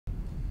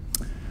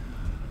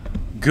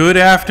Good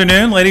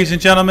afternoon, ladies and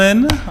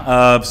gentlemen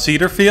of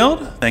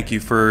Cedarfield. Thank you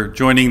for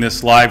joining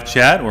this live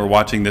chat or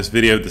watching this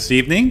video this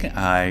evening.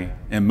 I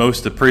am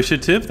most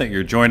appreciative that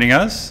you're joining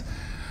us.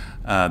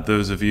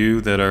 Those of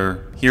you that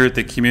are here at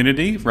the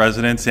community,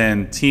 residents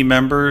and team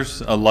members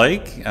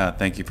alike,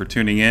 thank you for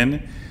tuning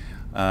in.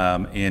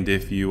 And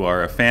if you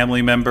are a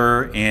family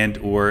member and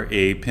or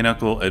a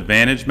Pinnacle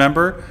Advantage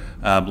member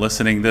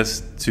listening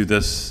to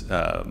this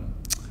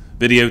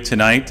video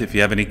tonight, if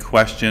you have any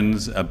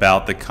questions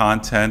about the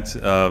content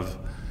of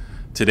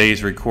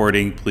today's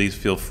recording, please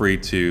feel free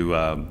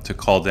to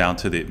call down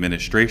to the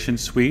administration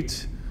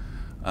suite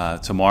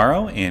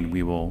tomorrow, and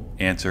we will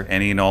answer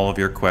any and all of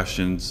your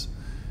questions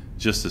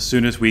just as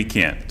soon as we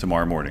can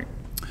tomorrow morning.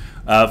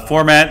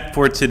 Format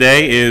for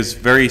today is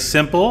very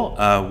simple.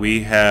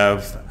 We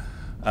have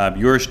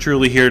yours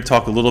truly here to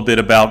talk a little bit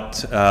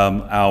about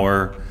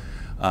our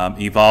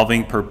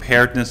evolving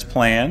preparedness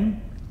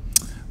plan,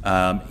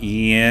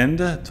 and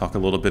talk a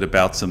little bit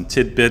about some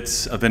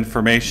tidbits of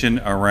information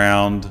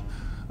around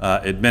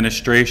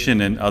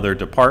administration and other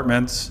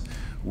departments.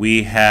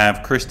 We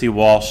have Christy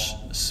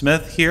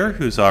Walsh-Smith here,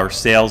 who's our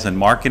Sales and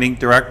Marketing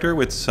Director,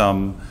 with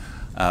some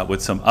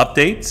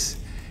updates.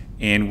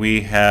 And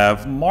we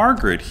have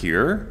Margaret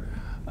here,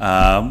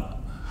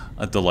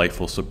 a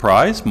delightful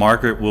surprise.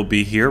 Margaret will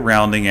be here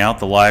rounding out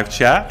the live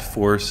chat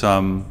for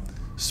some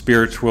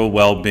spiritual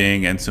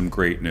well-being and some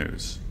great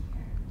news.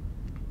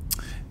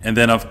 And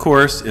then, of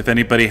course, if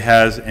anybody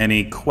has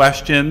any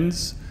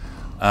questions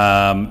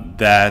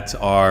that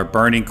are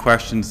burning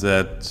questions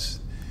that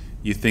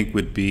you think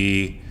would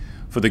be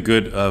for the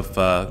good of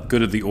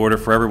the order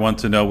for everyone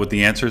to know what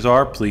the answers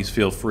are, please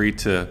feel free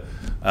to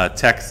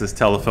text this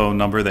telephone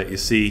number that you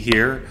see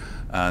here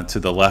to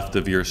the left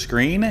of your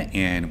screen,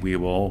 and we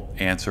will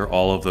answer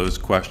all of those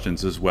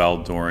questions as well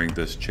during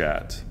this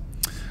chat.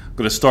 I'm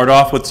going to start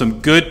off with some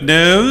good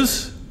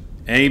news.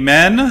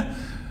 Amen.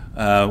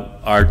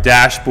 Our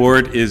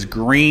dashboard is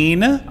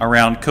green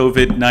around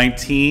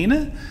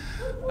COVID-19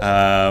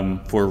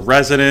 for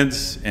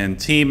residents and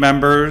team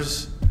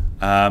members,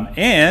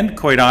 and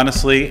quite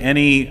honestly,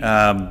 any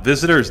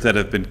visitors that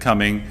have been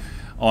coming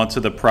onto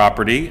the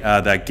property.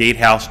 That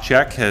gatehouse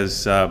check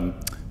has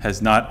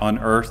not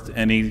unearthed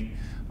any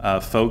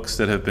folks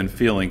that have been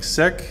feeling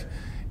sick,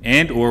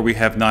 and or we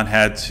have not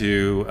had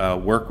to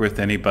work with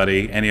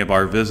anybody, any of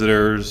our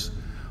visitors,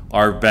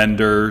 our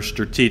vendors,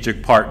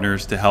 strategic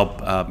partners to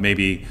help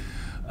maybe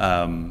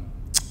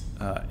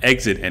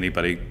exit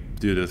anybody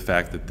due to the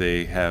fact that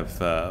they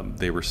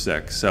were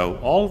sick. So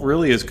all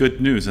really is good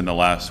news in the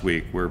last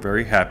week. We're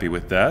very happy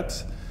with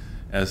that,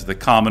 as the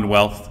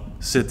Commonwealth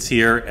sits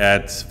here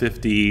at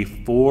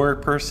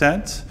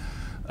 54%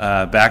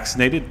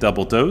 vaccinated,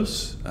 double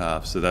dose.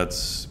 So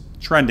that's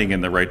trending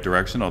in the right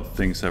direction, although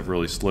things have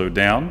really slowed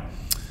down.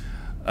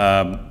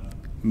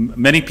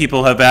 Many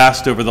people have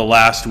asked over the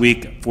last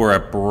week for a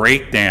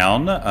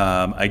breakdown,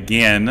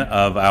 again,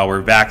 of our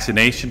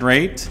vaccination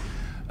rate.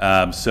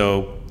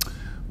 So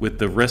with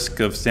the risk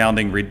of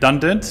sounding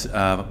redundant,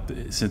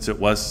 since it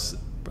was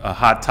a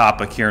hot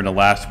topic here in the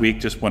last week,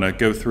 just want to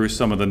go through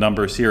some of the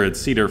numbers here at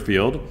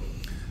Cedarfield.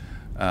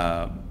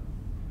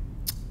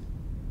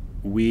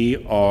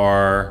 We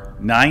are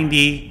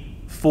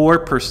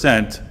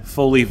 94%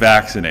 fully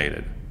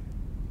vaccinated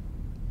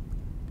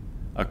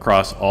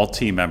across all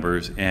team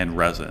members and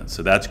residents.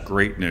 So that's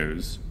great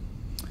news.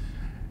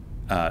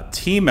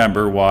 Team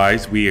member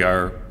wise,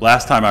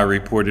 last time I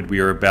reported,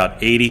 we were about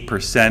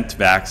 80%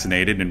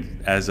 vaccinated,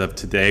 and as of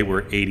today,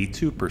 we're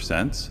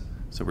 82%.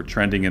 So we're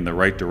trending in the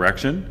right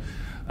direction.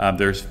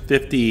 There's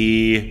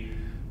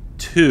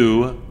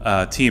 52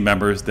 team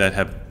members that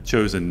have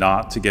chosen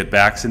not to get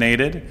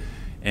vaccinated,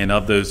 and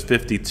of those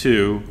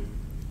 52,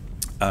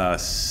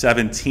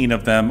 17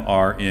 of them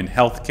are in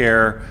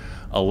healthcare,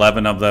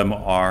 11 of them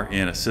are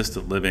in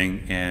assisted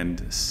living,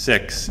 and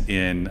 6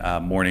 in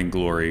Morning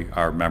Glory,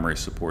 our memory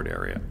support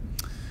area.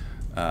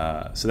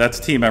 So that's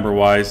team member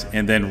wise.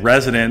 And then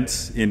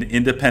residents in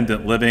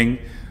independent living,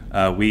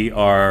 we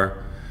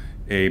are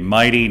a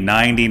mighty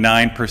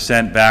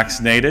 99%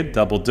 vaccinated,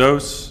 double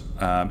dose.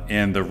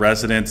 And the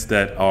residents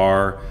that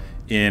are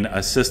in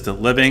assisted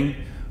living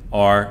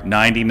are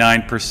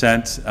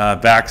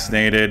 99%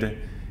 vaccinated.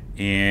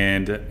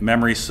 And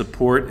memory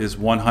support is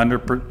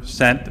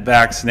 100%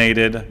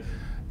 vaccinated,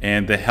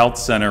 and the health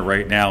center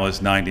right now is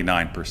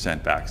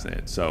 99%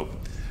 vaccinated. So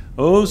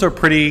those are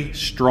pretty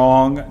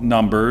strong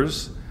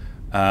numbers,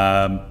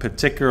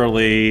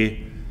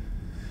 particularly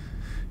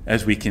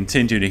as we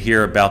continue to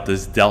hear about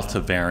this Delta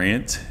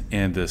variant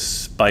and the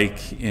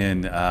spike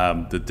in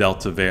the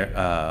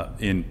Delta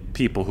in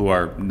people who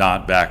are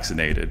not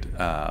vaccinated.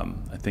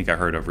 I think I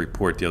heard a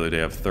report the other day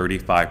of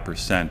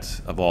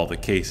 35% of all the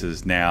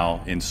cases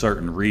now in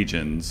certain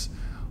regions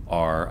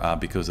are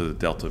because of the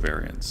Delta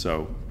variant.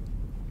 So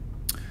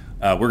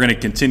we're going to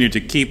continue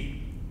to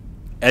keep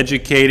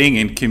educating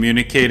and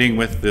communicating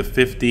with the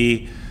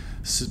 50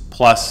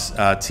 plus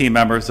team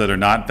members that are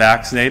not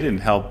vaccinated,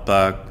 and help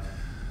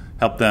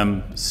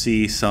them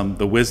see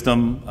the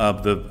wisdom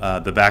of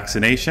the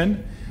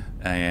vaccination.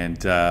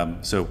 And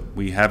so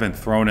we haven't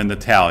thrown in the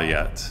towel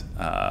yet.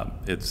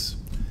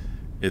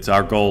 It's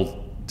our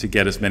goal to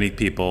get as many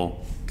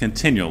people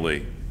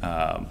continually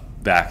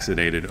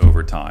vaccinated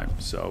over time.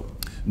 So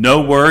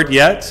no word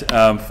yet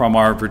from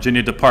our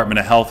Virginia Department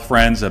of Health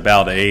friends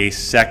about a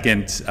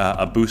second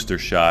a booster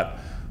shot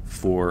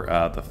for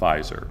the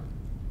Pfizer.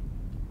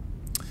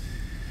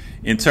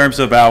 In terms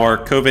of our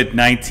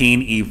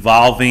COVID-19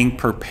 evolving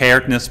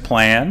preparedness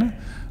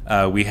plan,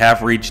 we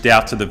have reached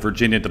out to the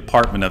Virginia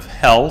Department of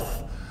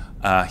Health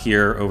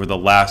here over the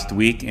last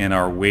week and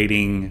are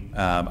waiting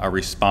a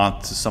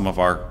response to some of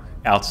our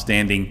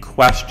outstanding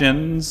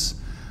questions.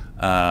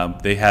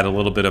 They had a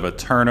little bit of a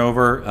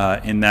turnover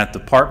in that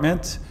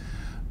department,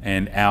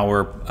 and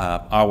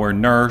our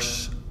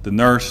nurse, the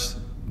nurse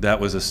that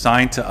was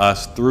assigned to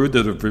us through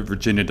the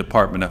Virginia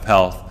Department of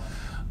Health,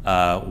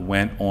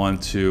 went on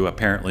to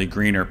apparently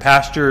greener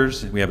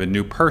pastures. We have a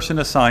new person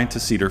assigned to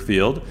Cedar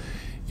Field,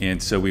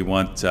 and so we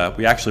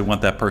actually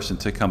want that person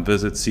to come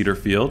visit Cedar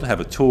Field, have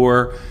a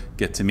tour,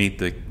 get to meet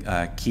the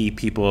key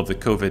people of the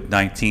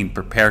COVID-19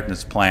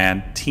 preparedness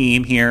plan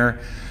team here,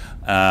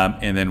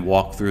 and then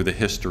walk through the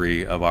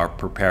history of our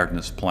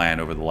preparedness plan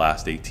over the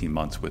last 18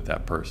 months with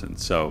that person.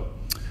 So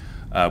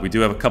we do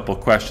have a couple of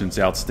questions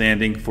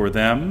outstanding for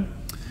them.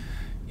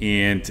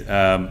 And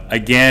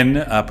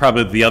again,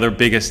 probably the other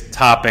biggest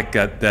topic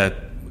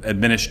that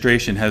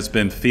administration has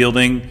been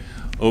fielding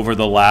over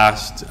the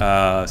last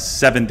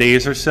 7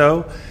 days or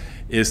so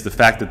is the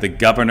fact that the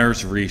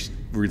governors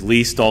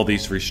released all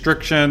these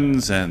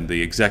restrictions and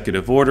the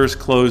executive orders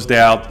closed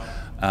out.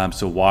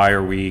 So why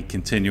are we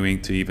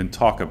continuing to even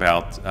talk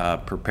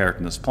about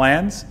preparedness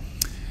plans?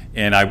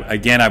 And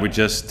I would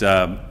just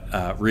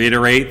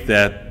reiterate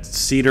that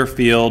Cedar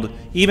Field,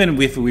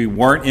 even if we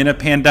weren't in a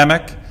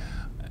pandemic,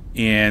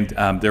 and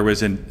there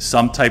was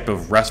some type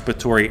of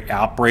respiratory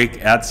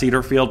outbreak at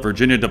Cedar Field,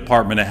 Virginia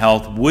Department of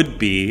Health would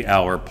be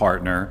our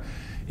partner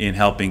in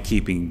helping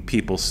keeping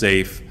people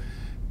safe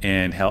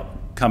and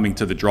coming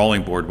to the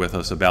drawing board with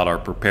us about our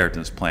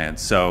preparedness plan.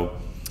 So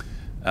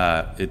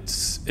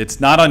it's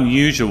not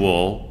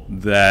unusual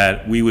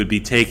that we would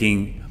be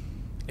taking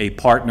a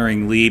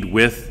partnering lead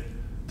with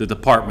the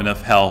Department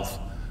of Health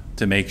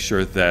to make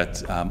sure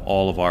that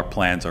all of our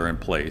plans are in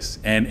place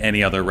and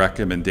any other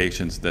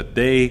recommendations that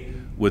they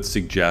would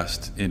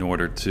suggest in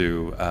order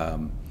to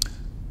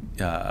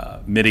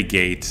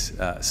mitigate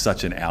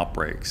such an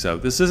outbreak. So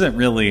this isn't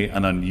really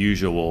an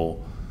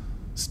unusual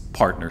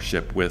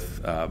partnership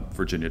with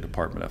Virginia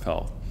Department of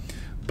Health.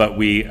 But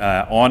we,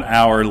 on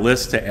our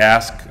list to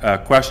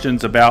ask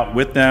questions about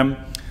with them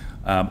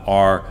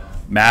are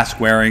mask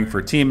wearing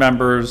for team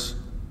members,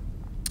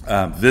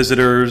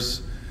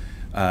 visitors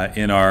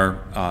in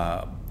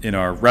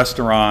our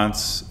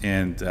restaurants,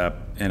 and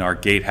in our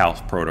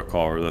gatehouse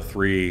protocol are the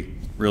three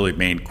really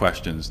main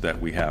questions that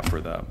we have for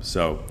them.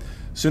 So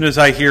as soon as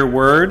I hear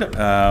word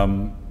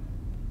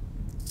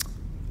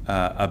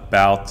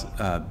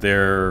about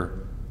their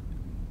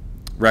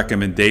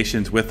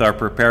recommendations with our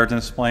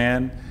preparedness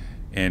plan,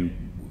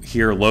 and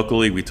here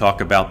locally we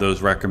talk about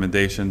those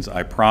recommendations,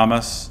 I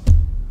promise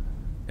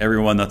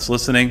everyone that's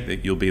listening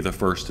that you'll be the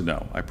first to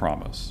know, I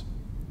promise.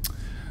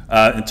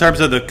 In terms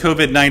of the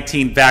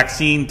COVID-19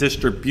 vaccine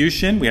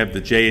distribution, we have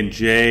the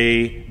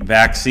J&J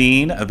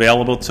vaccine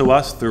available to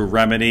us through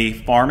Remedy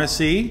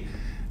Pharmacy,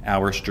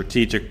 our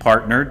strategic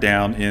partner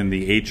down in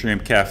the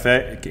Atrium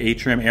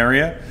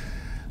area.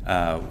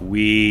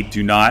 We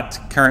do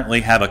not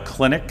currently have a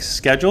clinic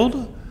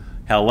scheduled.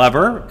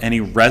 However,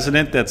 any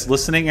resident that's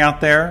listening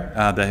out there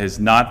that is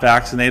not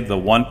vaccinated, the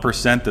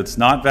 1% that's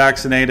not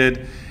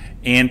vaccinated,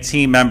 and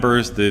team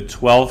members, the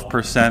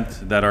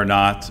 12% that are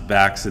not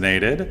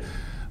vaccinated,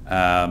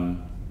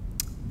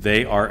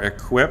 they are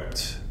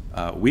equipped,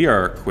 we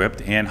are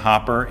equipped, Ann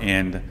Hopper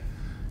and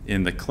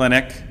in the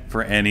clinic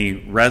for any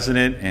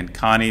resident, and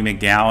Connie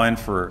McGowan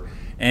for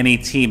any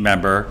team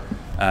member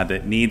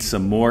that needs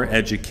some more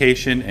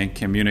education and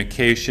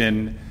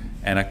communication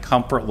and a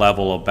comfort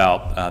level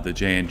about the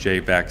J&J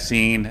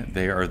vaccine.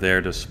 They are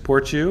there to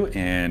support you,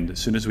 and as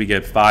soon as we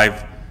get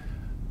 5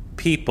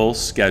 people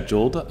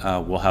scheduled,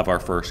 we'll have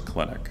our first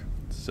clinic.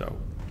 So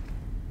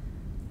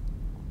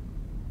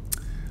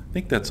I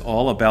think that's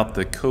all about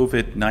the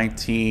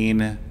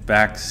COVID-19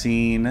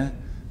 vaccine.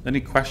 Any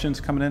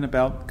questions coming in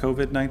about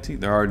COVID-19?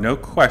 There are no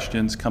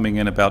questions coming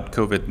in about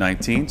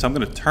COVID-19, so I'm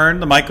going to turn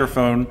the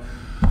microphone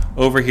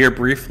over here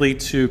briefly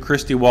to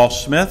Christy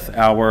Walsh-Smith,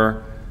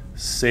 our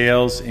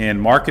Sales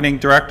and Marketing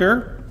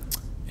Director,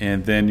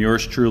 and then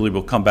yours truly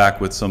will come back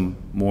with some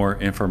more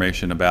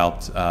information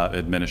about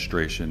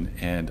administration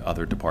and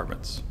other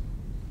departments.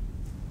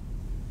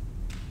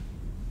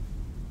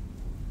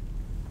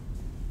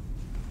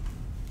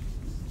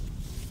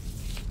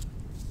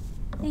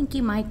 Thank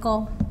you,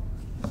 Michael.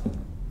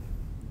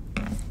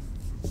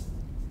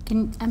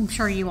 I'm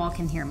sure you all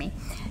can hear me.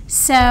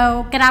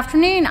 So, good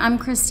afternoon. I'm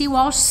Christy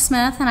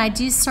Walsh-Smith, and I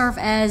do serve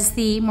as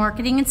the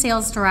Marketing and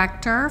Sales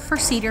Director for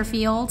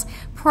Cedarfield,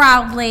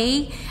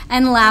 proudly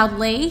and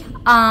loudly.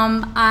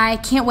 I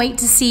can't wait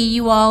to see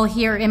you all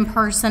here in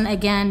person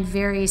again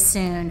very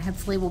soon.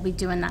 Hopefully we'll be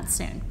doing that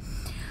soon.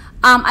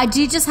 I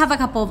do just have a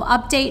couple of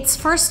updates.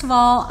 First of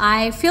all,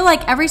 I feel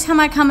like every time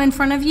I come in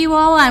front of you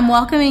all, I'm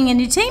welcoming a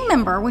new team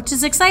member, which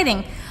is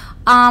exciting.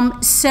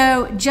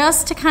 So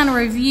just to kind of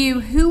review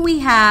who we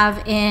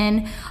have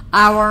in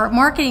our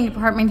marketing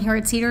department here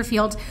at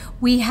Cedarfield,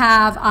 we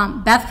have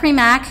Beth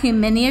Premack, who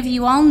many of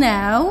you all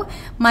know,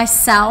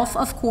 myself,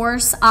 of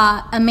course,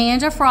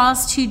 Amanda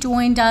Frost, who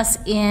joined us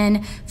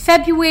in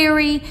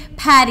February,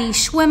 Patty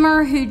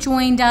Schwimmer, who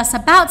joined us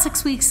about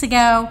 6 weeks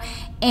ago,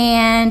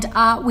 and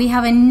we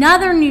have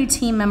another new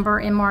team member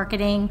in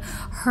marketing.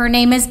 Her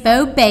name is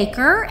Bo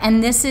Baker,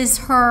 and this is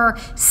her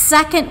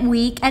second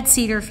week at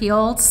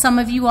Cedarfield. Some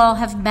of you all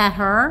have met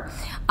her,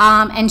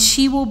 and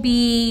she will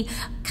be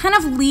kind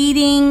of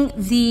leading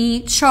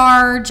the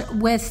charge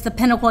with the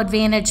Pinnacle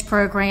Advantage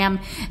program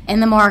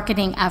and the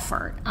marketing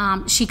effort.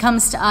 She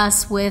comes to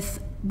us with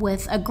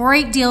a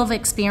great deal of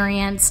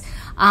experience,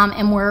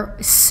 and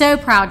we're so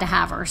proud to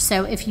have her.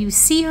 So if you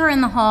see her in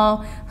the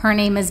hall, her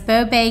name is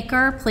Bo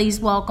Baker. Please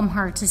welcome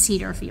her to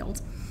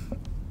Cedarfield.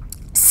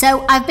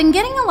 So I've been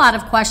getting a lot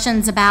of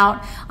questions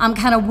about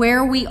kind of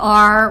where we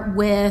are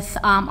with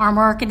our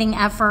marketing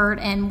effort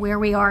and where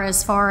we are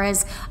as far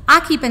as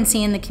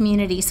occupancy in the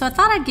community. So I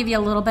thought I'd give you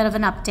a little bit of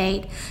an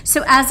update.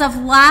 So as of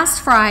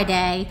last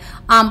Friday,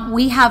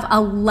 we have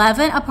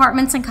 11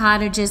 apartments and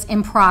cottages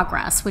in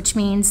progress, which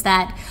means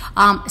that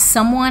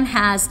someone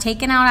has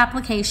taken out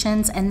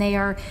applications and they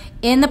are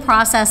in the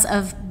process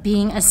of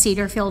being a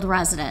Cedarfield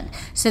resident.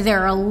 So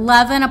there are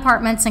 11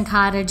 apartments and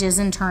cottages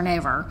in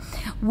turnover.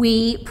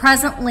 We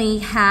presently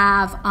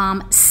have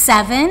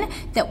 7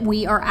 that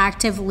we are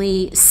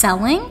actively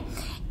selling,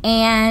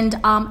 and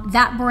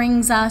that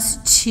brings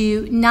us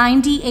to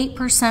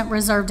 98%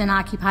 reserved and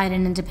occupied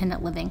in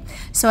independent living.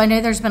 So I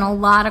know there's been a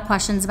lot of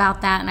questions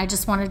about that, and I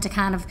just wanted to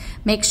kind of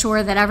make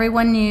sure that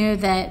everyone knew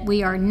that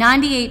we are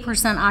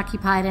 98%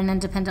 occupied in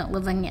independent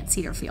living at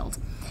Cedarfield.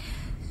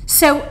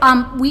 So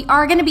we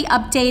are going to be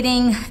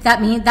updating.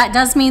 That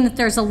does mean that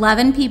there's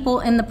 11 people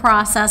in the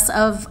process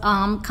of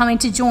coming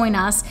to join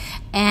us,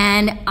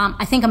 and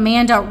I think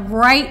Amanda,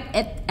 right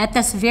at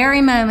this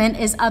very moment,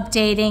 is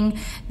updating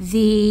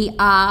the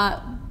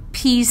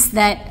piece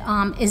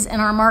that is in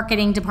our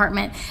marketing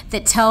department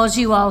that tells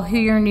you all who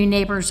your new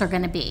neighbors are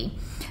going to be.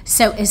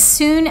 So as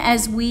soon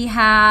as we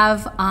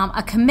have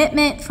a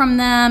commitment from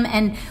them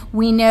and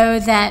we know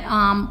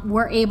that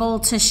we're able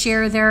to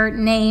share their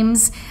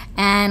names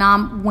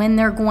and when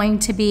they're going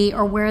to be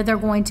or where they're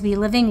going to be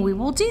living, we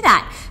will do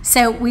that.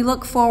 So we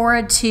look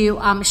forward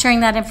to sharing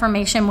that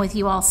information with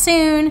you all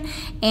soon.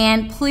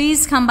 And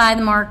please come by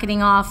the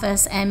marketing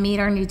office and meet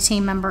our new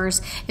team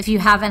members if you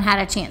haven't had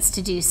a chance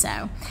to do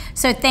so.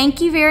 So thank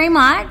you very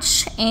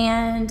much.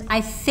 And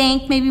I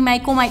think maybe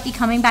Michael might be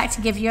coming back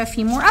to give you a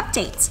few more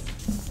updates.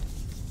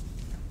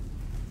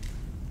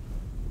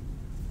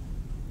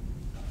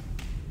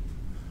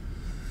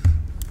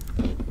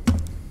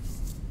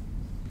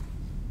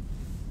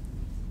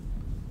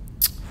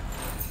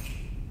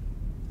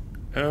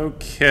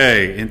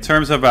 Okay, in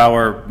terms of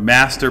our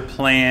master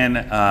plan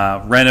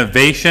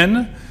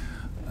renovation,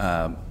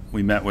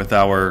 we met with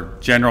our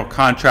general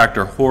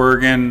contractor,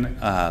 Horgan,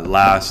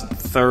 last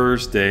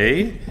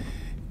Thursday,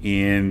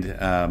 and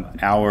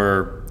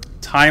our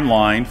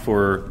timeline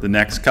for the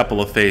next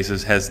couple of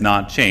phases has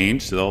not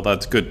changed, so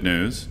that's good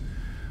news.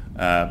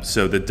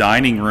 So the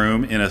dining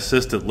room in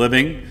assisted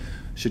living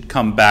should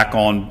come back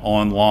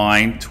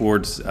online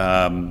towards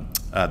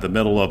the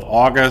middle of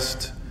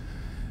August.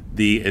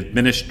 The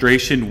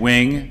administration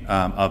wing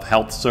of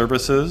health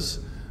services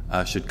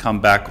should come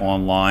back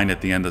online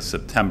at the end of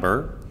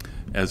September,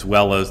 as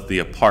well as the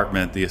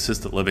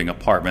assisted living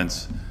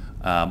apartments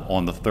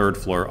on the 3rd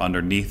floor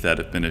underneath that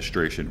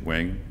administration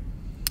wing.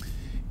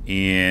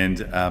 And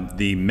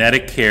the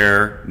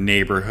Medicare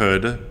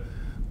neighborhood,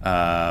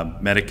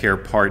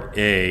 Medicare Part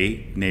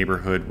A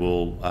neighborhood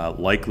will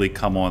likely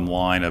come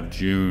online of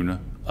June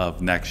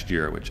of next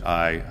year, which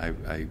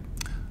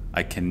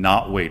I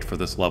cannot wait for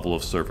this level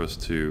of service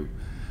to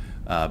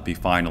be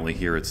finally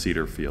here at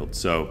Cedarfield.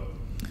 So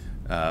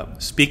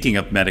speaking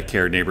of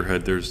Medicare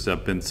neighborhood, there's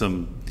been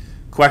some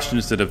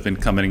questions that have been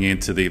coming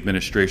into the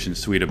administration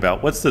suite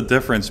about what's the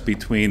difference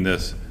between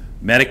this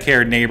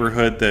Medicare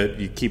neighborhood that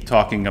you keep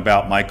talking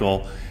about,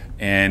 Michael,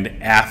 and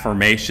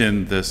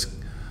Affirmation, this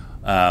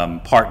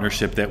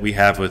partnership that we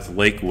have with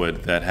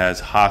Lakewood that has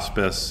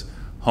hospice,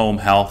 home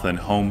health, and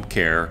home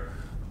care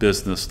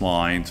business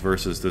lines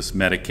versus this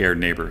Medicare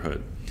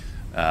neighborhood.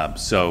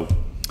 So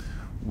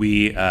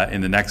we,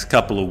 in the next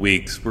couple of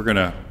weeks, we're going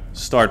to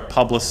start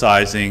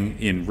publicizing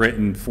in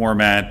written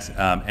format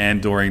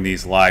and during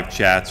these live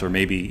chats, or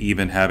maybe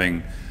even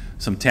having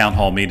some town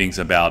hall meetings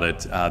about it,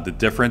 the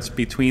difference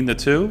between the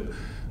two.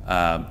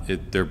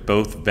 They're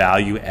both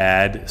value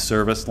add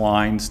service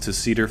lines to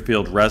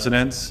Cedarfield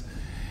residents,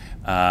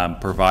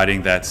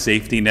 providing that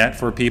safety net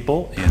for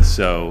people. And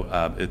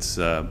so it's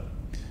a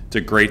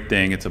great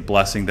thing. It's a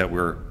blessing that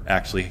we're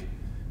actually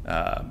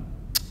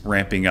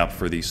ramping up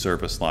for these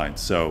service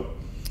lines. So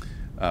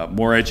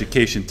more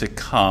education to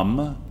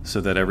come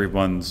so that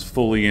everyone's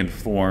fully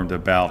informed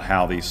about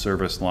how these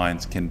service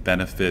lines can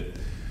benefit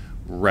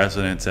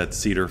residents at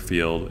Cedar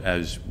Field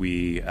as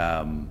we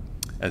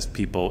as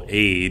people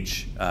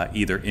age,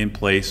 either in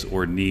place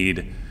or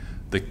need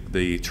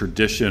the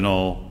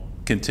traditional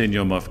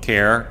continuum of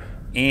care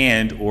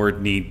and or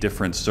need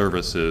different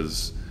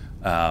services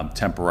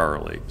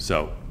temporarily.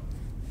 So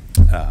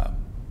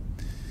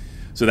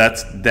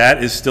that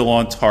is still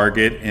on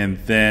target. And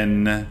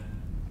then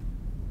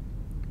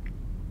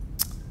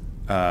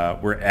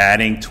we're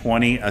adding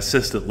 20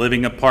 assisted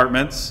living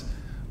apartments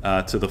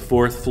to the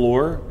 4th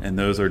floor, and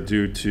those are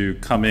due to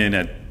come in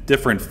at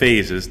different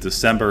phases.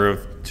 December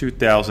of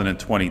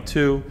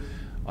 2022,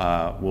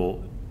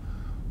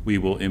 we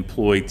will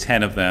employ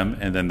 10 of them,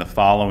 and then the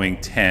following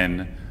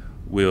 10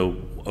 will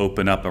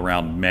open up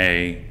around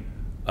May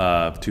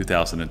of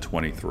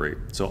 2023.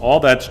 So all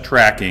that's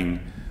tracking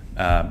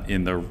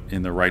in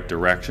the right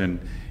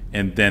direction.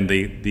 And then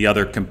the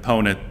other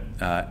component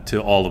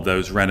to all of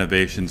those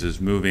renovations is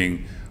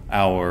moving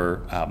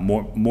our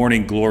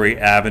Morning Glory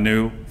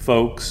Avenue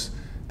folks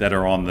that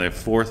are on the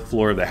 4th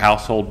floor of the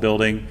household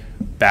building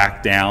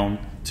back down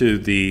to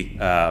the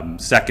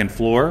 2nd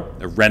floor,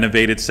 a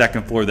renovated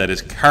 2nd floor that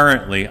is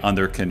currently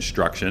under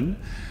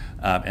construction.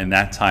 And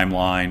that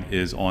timeline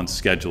is on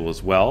schedule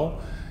as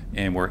well.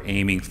 And we're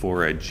aiming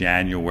for a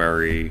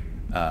January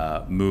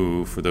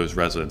move for those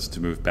residents to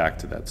move back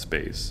to that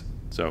space.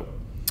 So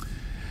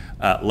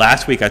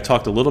last week I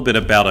talked a little bit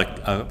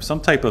about some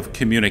type of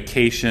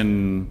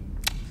communication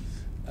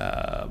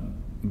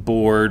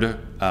board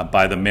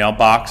by the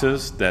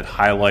mailboxes that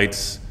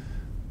highlights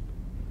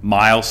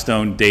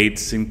milestone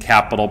dates and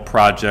capital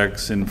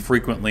projects and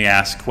frequently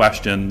asked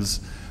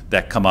questions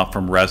that come up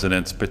from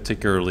residents,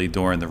 particularly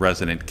during the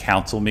resident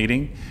council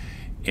meeting.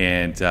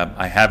 And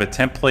I have a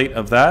template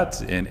of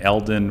that, and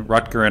Eldon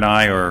Rutger and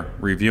I are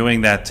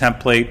reviewing that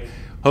template.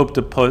 Hope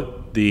to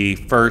put the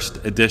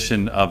first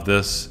edition of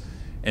this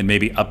and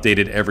maybe update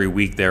it every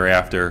week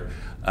thereafter,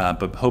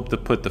 but hope to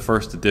put the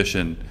first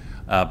edition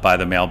by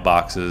the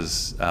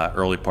mailboxes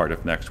early part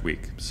of next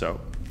week.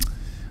 So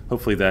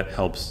hopefully that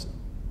helps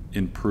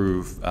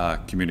improve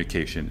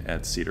communication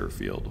at Cedar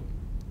Field.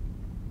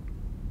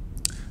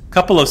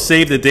 Couple of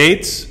save the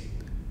dates.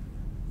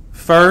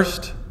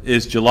 First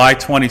is July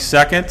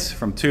 22nd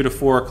from 2 to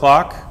 4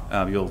 o'clock.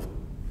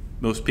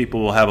 Most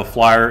people will have a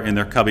flyer in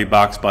their cubby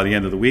box by the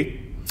end of the week.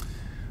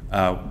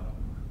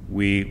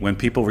 When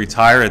people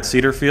retire at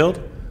Cedar Field,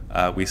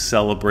 we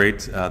celebrate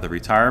the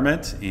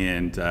retirement,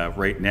 and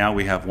right now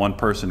we have one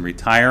person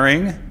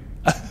retiring.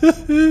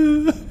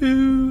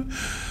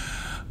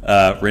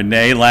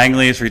 Renee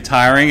Langley is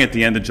retiring at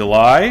the end of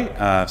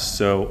July.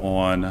 So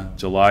on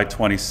July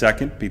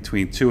 22nd,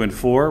 between 2 and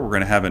 4, we're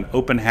going to have an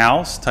open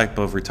house type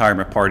of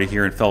retirement party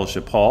here in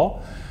Fellowship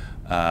Hall.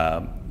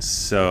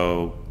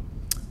 So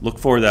look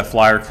forward to that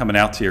flyer coming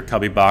out to your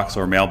cubby box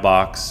or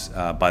mailbox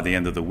by the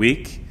end of the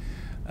week.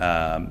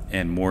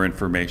 And more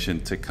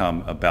information to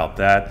come about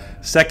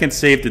that. Second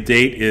save the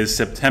date is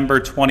September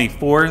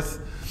 24th.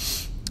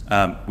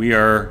 We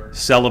are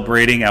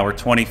celebrating our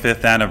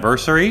 25th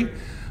anniversary.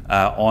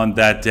 On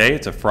that day,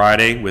 it's a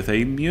Friday, with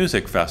a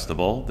music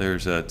festival.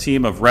 There's a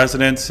team of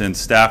residents and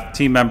staff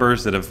team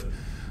members that have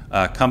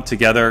come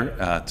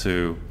together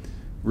to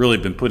really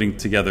been putting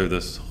together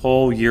this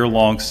whole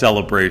year-long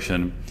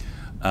celebration,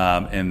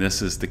 and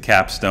this is the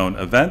capstone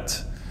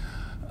event.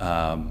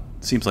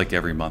 Seems like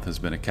every month has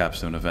been a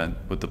capstone event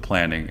with the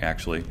planning,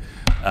 actually.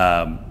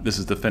 This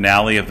is the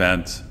finale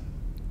event,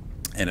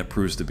 and it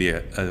proves to be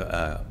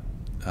a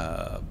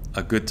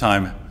good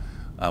time.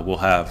 We'll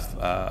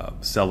have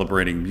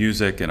celebrating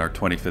music and our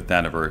 25th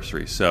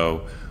anniversary.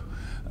 So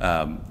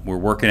we're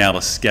working out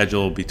a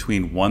schedule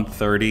between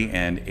 1:30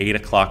 and 8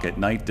 o'clock at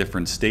night,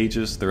 different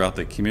stages throughout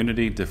the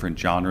community, different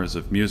genres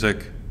of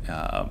music.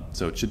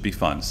 So it should be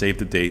fun. Save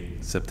the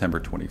date, September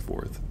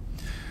 24th.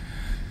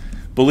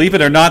 Believe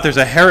it or not, there's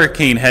a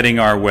hurricane heading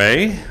our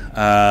way.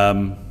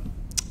 Coming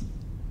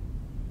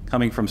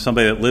from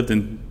somebody that lived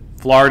in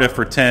Florida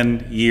for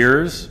 10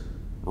 years,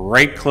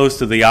 right close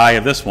to the eye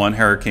of this one,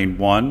 Hurricane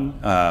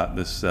 1,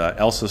 this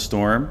Elsa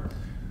storm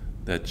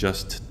that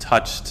just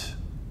touched,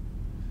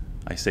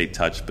 I say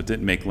touched, but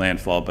didn't make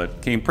landfall,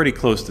 but came pretty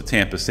close to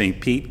Tampa,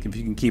 St. Pete. If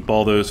you can keep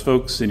all those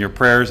folks in your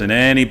prayers and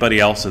anybody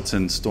else that's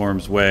in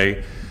storm's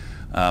way,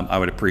 I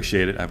would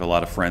appreciate it. I have a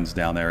lot of friends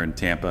down there in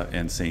Tampa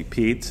and St.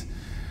 Pete.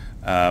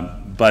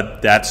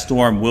 But that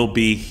storm will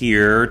be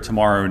here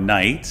tomorrow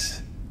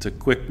night. It's a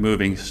quick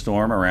moving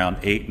storm around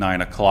 8, 9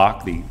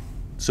 o'clock, the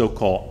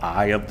so-called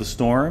eye of the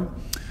storm.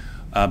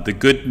 The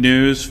good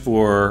news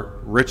for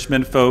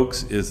Richmond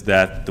folks is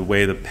that the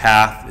way the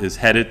path is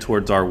headed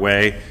towards our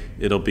way,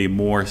 it'll be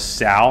more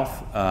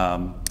south,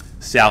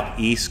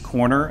 southeast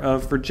corner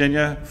of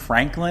Virginia,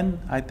 Franklin,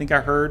 I think I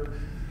heard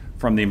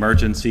from the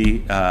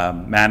emergency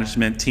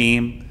management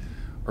team,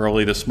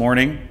 early this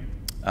morning.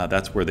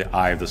 That's where the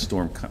eye of the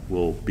storm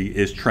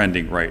is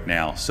trending right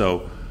now.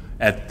 So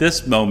at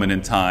this moment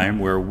in time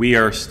where we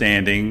are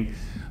standing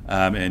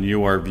and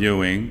you are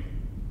viewing,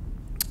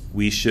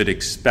 we should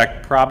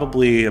expect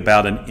probably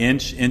about an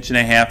inch and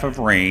a half of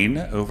rain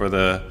over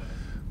the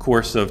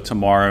course of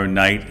tomorrow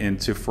night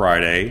into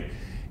Friday,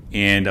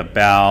 and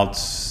about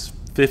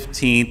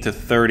 15 to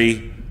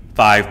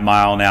 35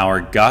 mile an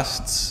hour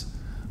gusts.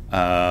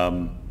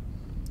 And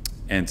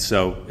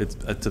so it's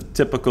a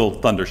typical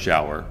thunder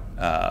shower,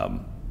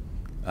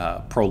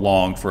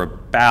 prolonged for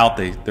about,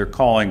 they're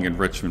calling in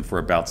Richmond for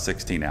about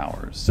 16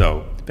 hours.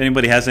 So if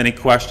anybody has any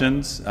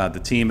questions,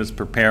 the team is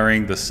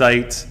preparing the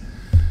site,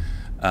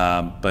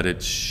 but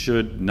it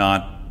should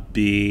not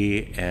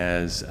be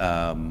as,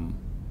 the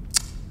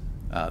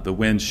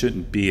wind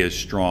shouldn't be as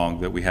strong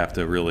that we have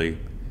to really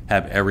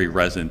have every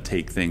resident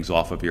take things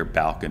off of your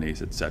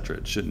balconies, etc.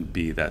 It shouldn't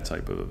be that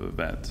type of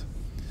event.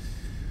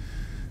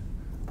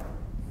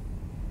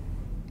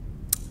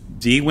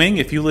 D-Wing,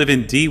 if you live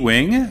in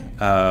D-Wing,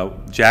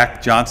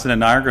 Jack Johnson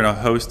and I are going to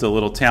host a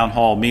little town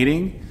hall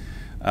meeting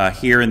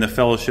here in the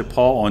Fellowship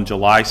Hall on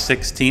July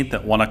 16th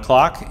at 1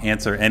 o'clock.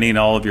 Answer any and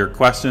all of your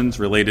questions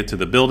related to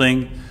the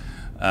building.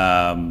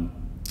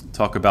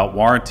 Talk about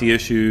warranty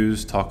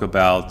issues, talk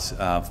about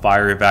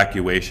fire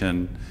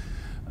evacuation.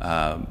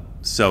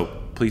 So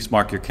please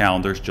mark your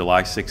calendars,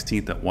 July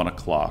 16th at 1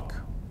 o'clock,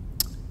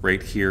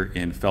 right here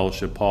in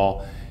Fellowship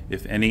Hall.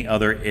 If any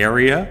other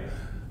area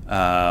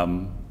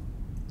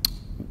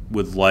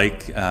would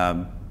like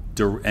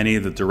any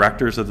of the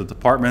directors of the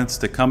departments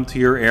to come to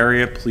your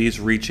area, please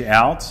reach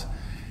out.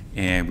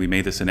 And we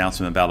made this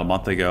announcement about a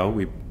month ago.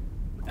 We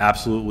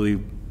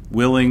absolutely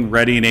willing,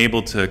 ready, and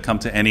able to come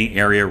to any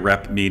area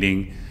rep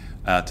meeting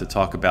to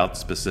talk about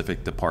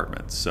specific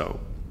departments. So,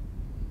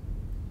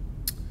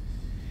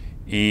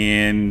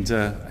 and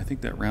I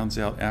think that rounds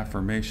out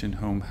affirmation,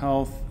 home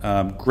health.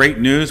 Great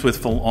news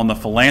on the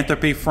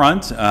philanthropy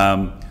front.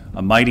 A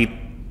mighty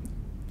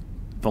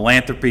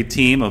philanthropy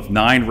team of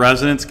 9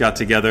 residents got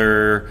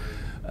together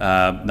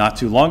not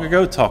too long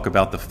ago, talk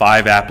about the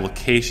 5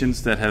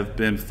 applications that have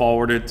been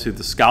forwarded to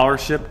the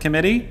scholarship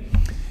committee,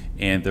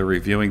 and they're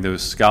reviewing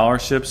those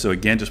scholarships. So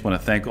again, just want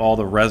to thank all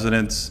the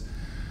residents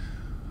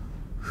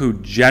who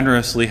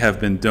generously have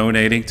been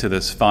donating to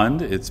this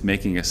fund. It's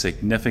making a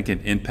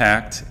significant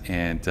impact,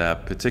 and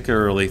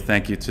particularly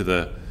thank you to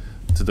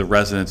the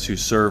residents who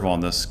serve on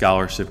the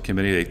scholarship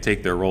committee. They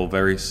take their role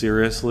very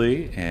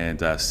seriously,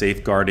 and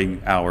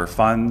safeguarding our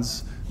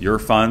funds, your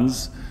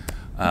funds,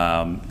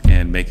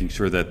 and making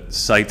sure that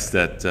sites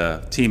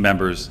that team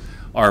members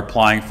are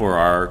applying for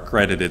are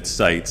accredited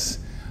sites,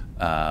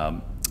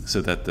 so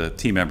that the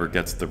team member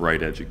gets the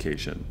right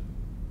education.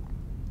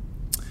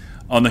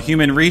 On the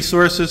human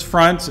resources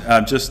front,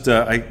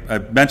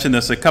 I've mentioned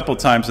this a couple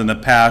times in the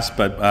past,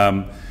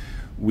 but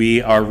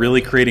we are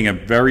really creating a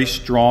very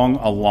strong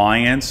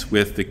alliance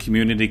with the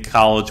Community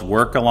College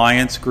Work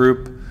Alliance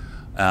Group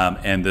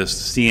and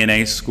this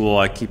CNA school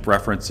I keep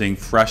referencing,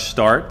 Fresh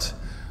Start.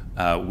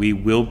 We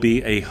will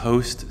be a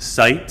host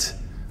site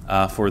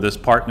for this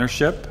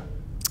partnership,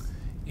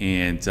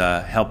 and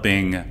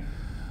helping,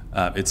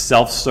 it's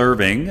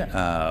self-serving,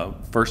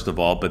 first of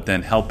all, but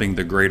then helping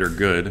the greater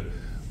good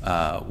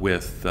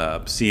with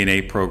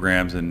CNA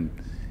programs and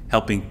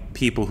helping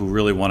people who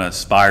really want to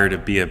aspire to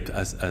be a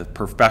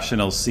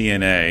professional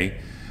CNA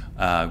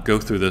go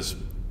through this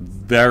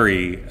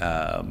very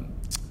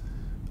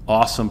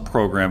awesome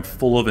program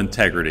full of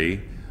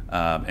integrity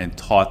and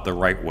taught the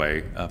right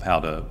way of how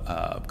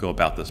to go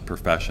about this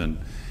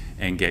profession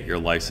and get your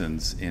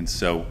license. And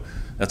so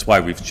that's why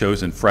we've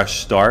chosen Fresh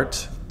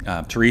Start.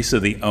 Teresa,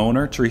 the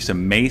owner, Teresa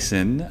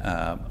Mason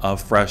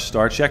of Fresh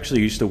Start, she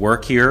actually used to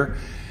work here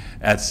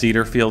at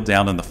Cedarfield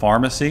down in the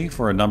pharmacy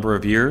for a number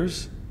of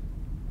years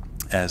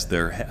as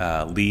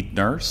their lead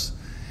nurse.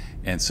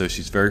 And so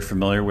she's very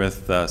familiar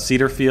with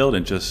Cedarfield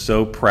and just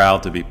so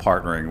proud to be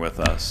partnering with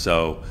us.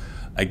 So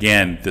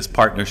again, this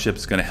partnership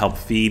is going to help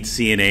feed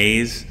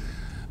CNAs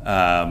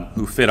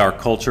who fit our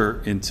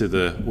culture into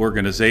the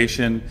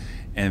organization.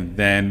 And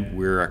then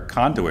we're a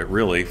conduit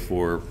really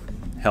for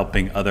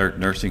helping other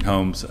nursing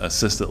homes,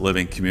 assisted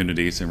living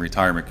communities, and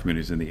retirement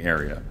communities in the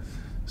area.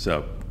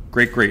 So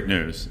great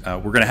news.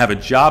 We're going to have a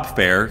job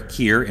fair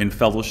here in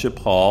Fellowship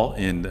Hall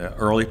in the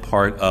early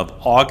part of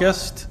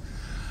August,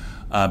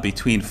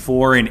 between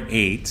 4 and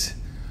 8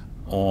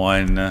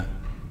 on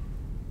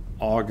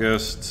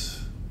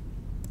August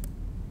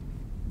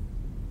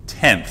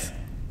 10th.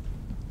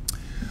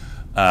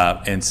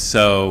 And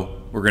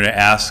so we're going to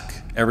ask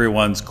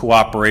everyone's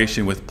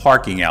cooperation with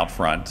parking out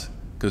front,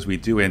 because we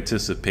do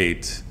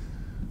anticipate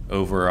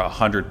over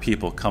 100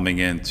 people coming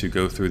in to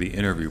go through the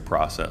interview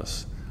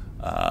process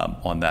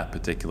on that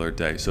particular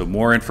day. So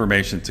more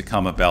information to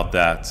come about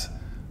that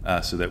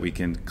so that we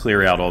can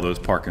clear out all those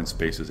parking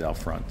spaces out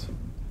front.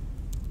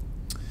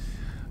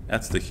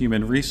 That's the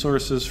human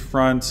resources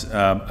front.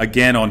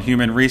 Again, on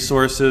human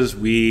resources,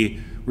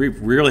 we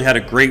really had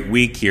a great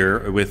week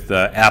here with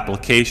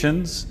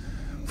applications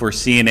for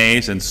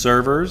CNAs and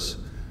servers.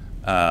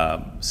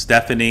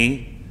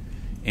 Stephanie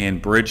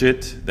and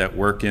Bridget that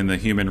work in the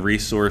Human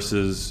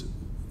Resources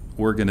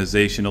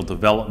Organizational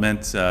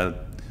Development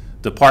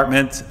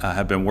Department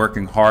have been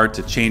working hard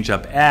to change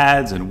up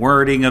ads and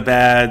wording of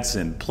ads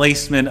and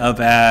placement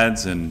of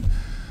ads. And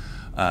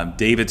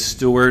David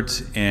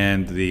Stewart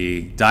and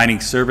the dining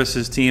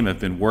services team have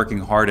been working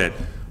hard at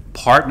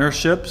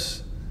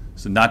partnerships.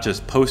 So not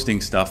just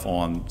posting stuff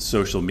on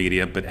social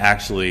media, but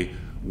actually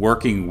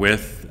working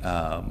with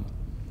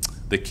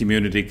the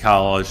community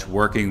college,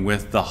 working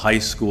with the high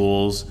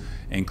schools,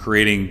 and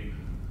creating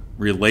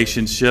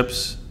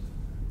relationships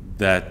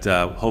that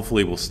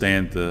hopefully will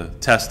stand the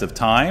test of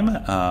time,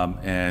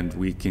 and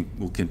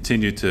we'll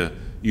continue to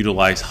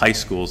utilize high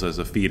schools as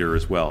a feeder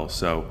as well.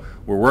 So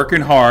we're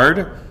working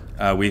hard.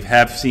 We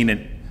have seen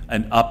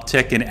an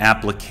uptick in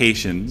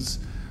applications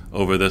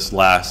over this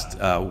last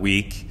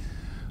week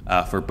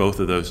for both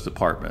of those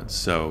departments.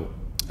 So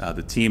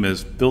the team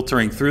is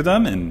filtering through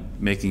them and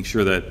making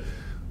sure that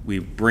we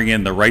bring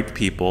in the right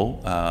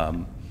people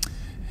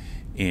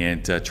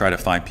and try to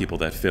find people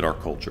that fit our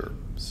culture.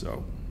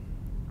 So,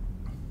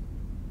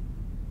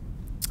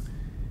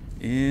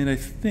 and I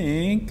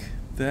think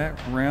that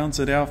rounds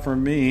it out for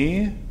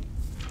me. I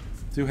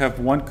do have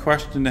one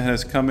question that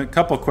has come in, a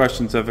couple of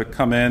questions that have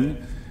come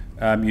in.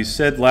 You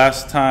said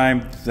last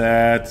time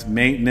that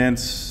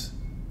maintenance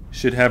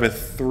should have a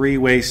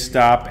three-way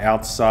stop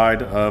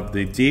outside of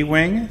the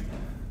D-wing.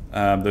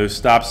 Those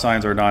stop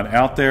signs are not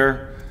out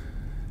there.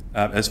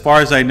 As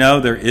far as I know,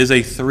 there is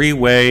a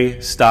three-way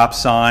stop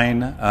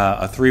sign,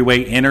 a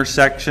three-way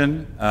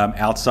intersection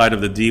outside of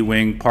the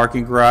D-wing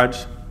parking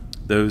garage.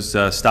 Those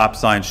stop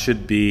signs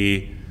should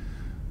be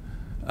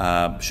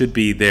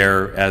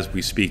there as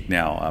we speak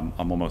now.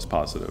 I'm almost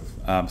positive.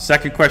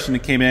 Second question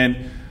that came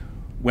in: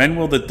 when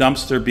will the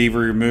dumpster be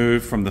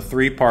removed from the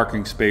 3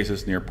 parking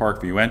spaces near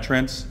Parkview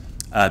entrance?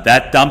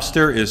 That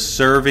dumpster is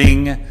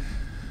serving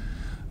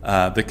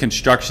the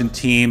construction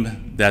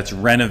team that's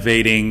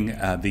renovating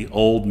the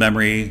old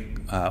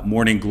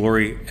Morning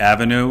Glory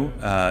Avenue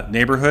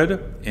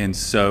neighborhood. And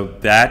so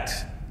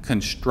that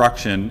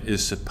construction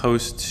is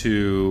supposed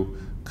to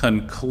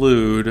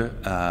conclude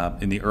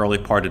in the early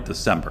part of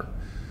December.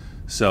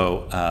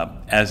 So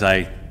as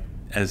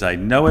I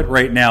know it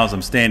right now, as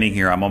I'm standing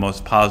here, I'm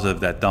almost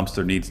positive that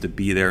dumpster needs to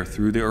be there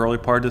through the early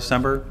part of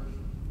December.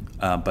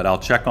 But I'll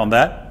check on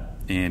that,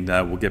 and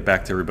we'll get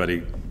back to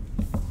everybody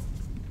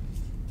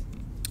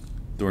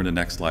during the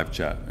next live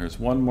chat. There's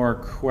one more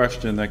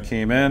question that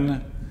came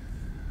in.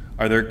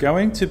 Are there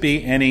going to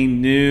be any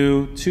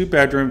new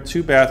 2-bedroom,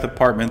 2-bath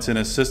apartments in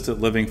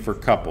assisted living for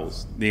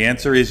couples? The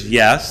answer is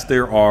yes,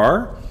 there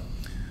are.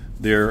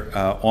 They're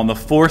on the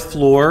 4th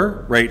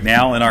floor right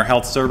now in our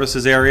health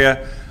services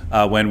area.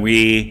 When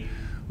we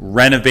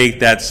renovate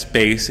that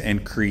space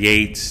and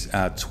create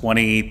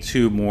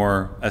 22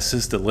 more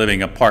assisted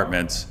living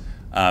apartments,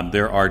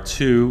 there are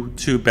 2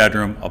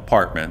 2-bedroom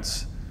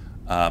apartments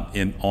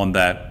on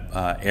that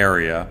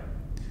area.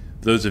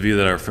 Those of you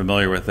that are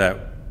familiar with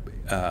that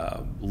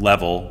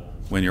level,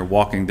 when you're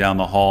walking down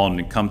the hall and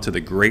you come to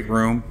the great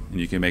room and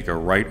you can make a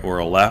right or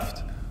a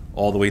left,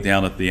 all the way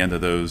down at the end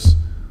of those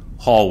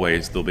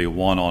hallways, there'll be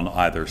one on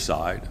either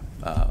side,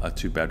 a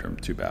 2-bedroom,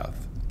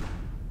 2-bath.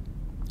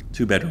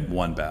 2-bedroom,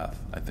 1-bath,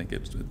 I think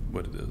it's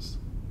what it is.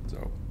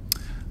 So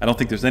I don't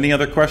think there's any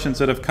other questions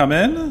that have come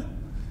in.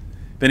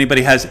 If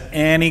anybody has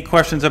any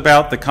questions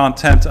about the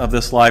content of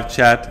this live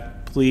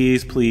chat,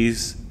 please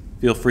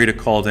feel free to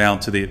call down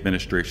to the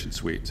administration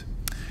suite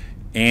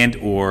and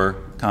or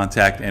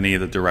contact any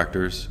of the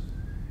directors,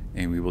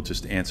 and we will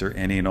just answer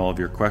any and all of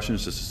your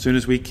questions just as soon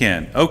as we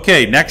can.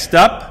 Okay, next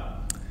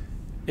up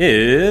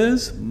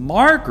is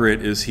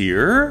Margaret is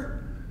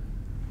here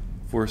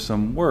for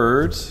some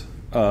words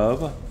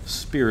of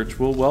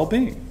spiritual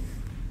well-being.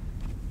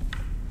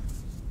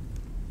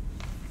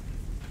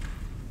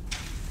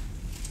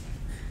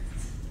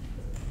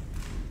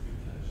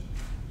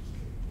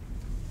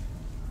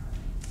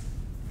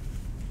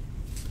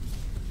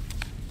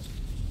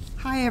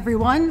 Hi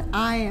everyone,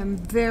 I am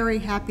very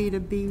happy to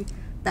be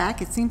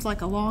back. It seems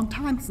like a long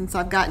time since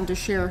I've gotten to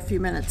share a few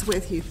minutes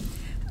with you.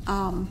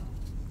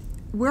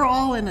 We're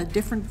all in a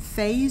different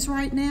phase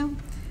right now,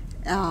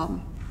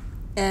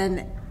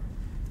 and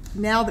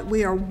now that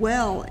we are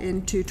well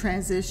into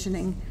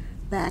transitioning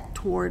back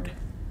toward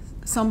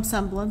some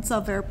semblance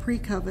of our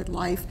pre-COVID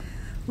life,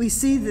 we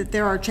see that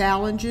there are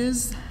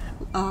challenges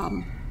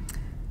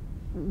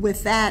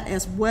with that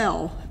as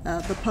well,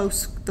 the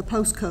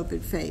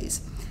post-COVID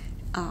phase.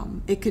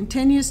 It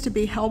continues to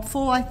be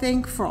helpful, I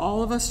think, for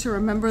all of us to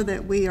remember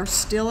that we are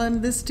still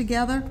in this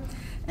together,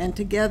 and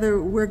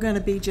together we're going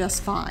to be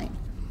just fine.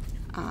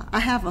 I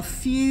have a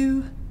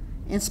few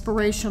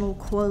inspirational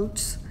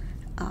quotes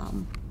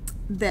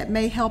that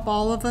may help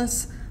all of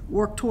us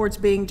work towards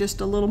being just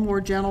a little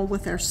more gentle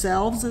with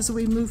ourselves as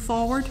we move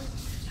forward.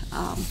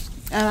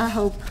 And I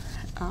hope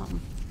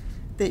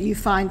that you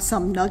find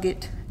some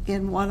nugget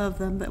in one of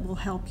them that will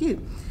help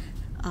you.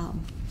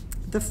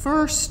 The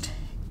first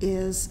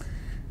is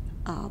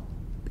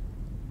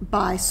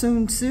by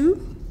Sun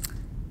Tzu,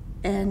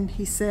 And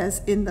he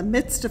says, in the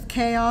midst of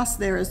chaos,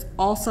 there is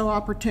also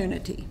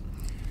opportunity.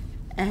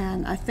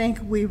 And I think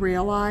we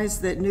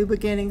realize that new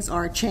beginnings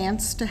are a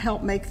chance to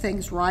help make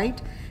things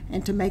right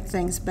and to make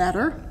things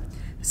better.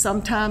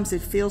 Sometimes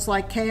it feels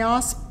like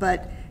chaos,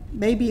 but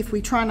maybe if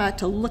we try not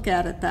to look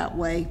at it that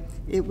way,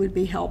 it would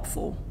be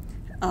helpful.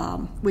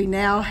 We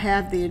now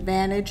have the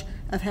advantage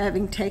of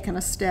having taken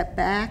a step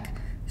back,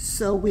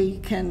 so we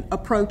can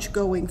approach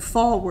going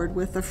forward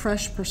with a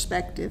fresh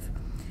perspective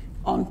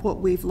on what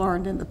we've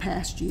learned in the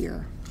past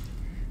year.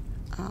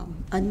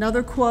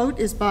 Another quote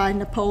is by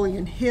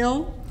Napoleon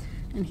Hill,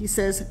 and he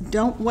says,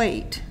 "Don't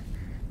wait.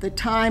 The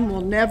time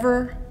will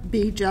never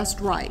be just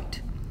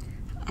right."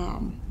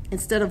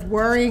 Instead of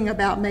worrying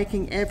about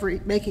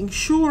making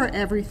sure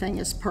everything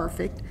is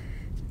perfect,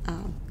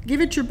 give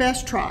it your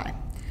best try.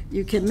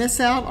 You can miss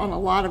out on a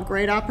lot of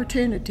great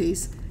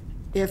opportunities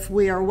if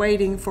we are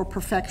waiting for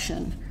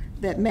perfection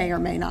that may or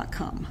may not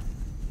come.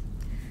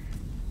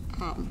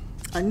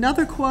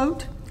 Another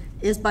quote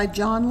is by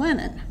John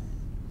Lennon,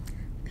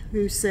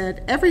 who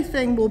said,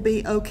 "Everything will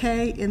be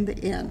okay in the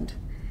end.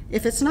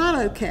 If it's not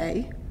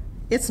okay,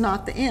 it's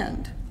not the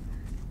end."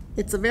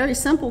 It's a very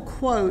simple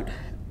quote,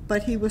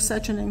 but he was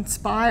such an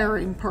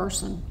inspiring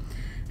person.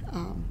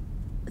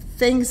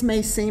 Things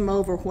may seem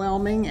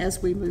overwhelming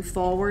as we move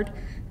forward,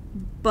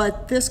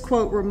 but this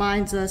quote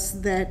reminds us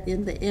that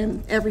in the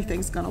end,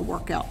 everything's going to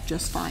work out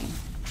just fine.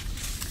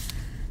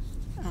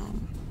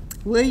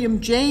 William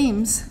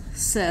James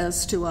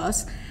says to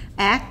us,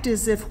 "Act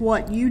as if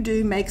what you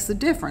do makes a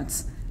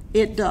difference."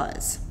 It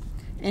does.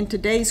 In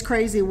today's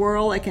crazy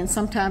world, it can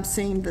sometimes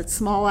seem that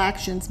small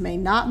actions may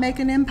not make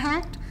an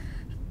impact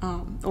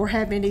or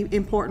have any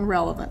important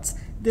relevance.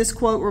 This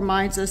quote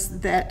reminds us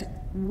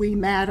that we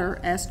matter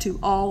as to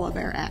all of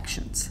our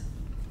actions.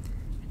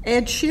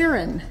 Ed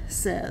Sheeran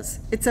says,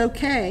 "It's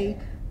okay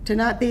to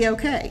not be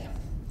okay.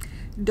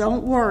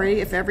 Don't worry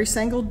if every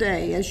single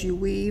day as you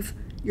weave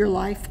your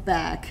life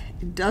back,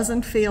 it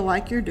doesn't feel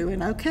like you're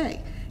doing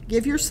okay.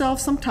 Give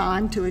yourself some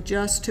time to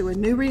adjust to a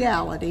new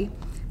reality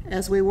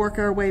as we work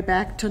our way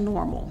back to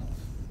normal."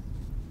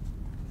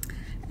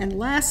 And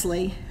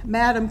lastly,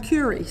 Madame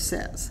Curie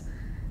says,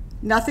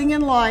 "Nothing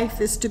in life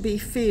is to be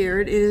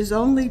feared, it is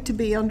only to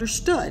be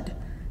understood.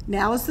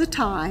 Now is the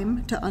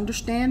time to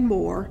understand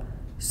more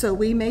so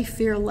we may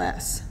fear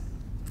less."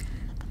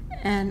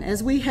 And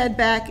as we head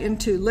back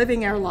into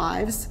living our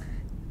lives,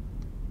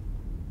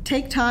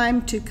 take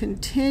time to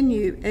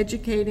continue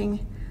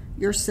educating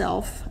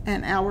yourself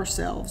and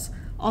ourselves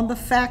on the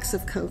facts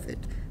of COVID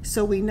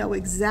so we know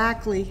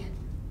exactly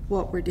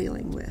what we're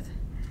dealing with.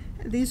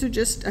 These are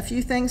just a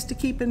few things to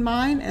keep in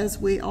mind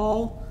as we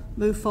all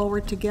move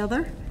forward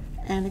together.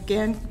 And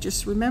again,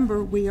 just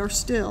remember, we are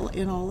still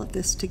in all of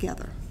this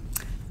together.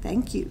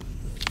 Thank you.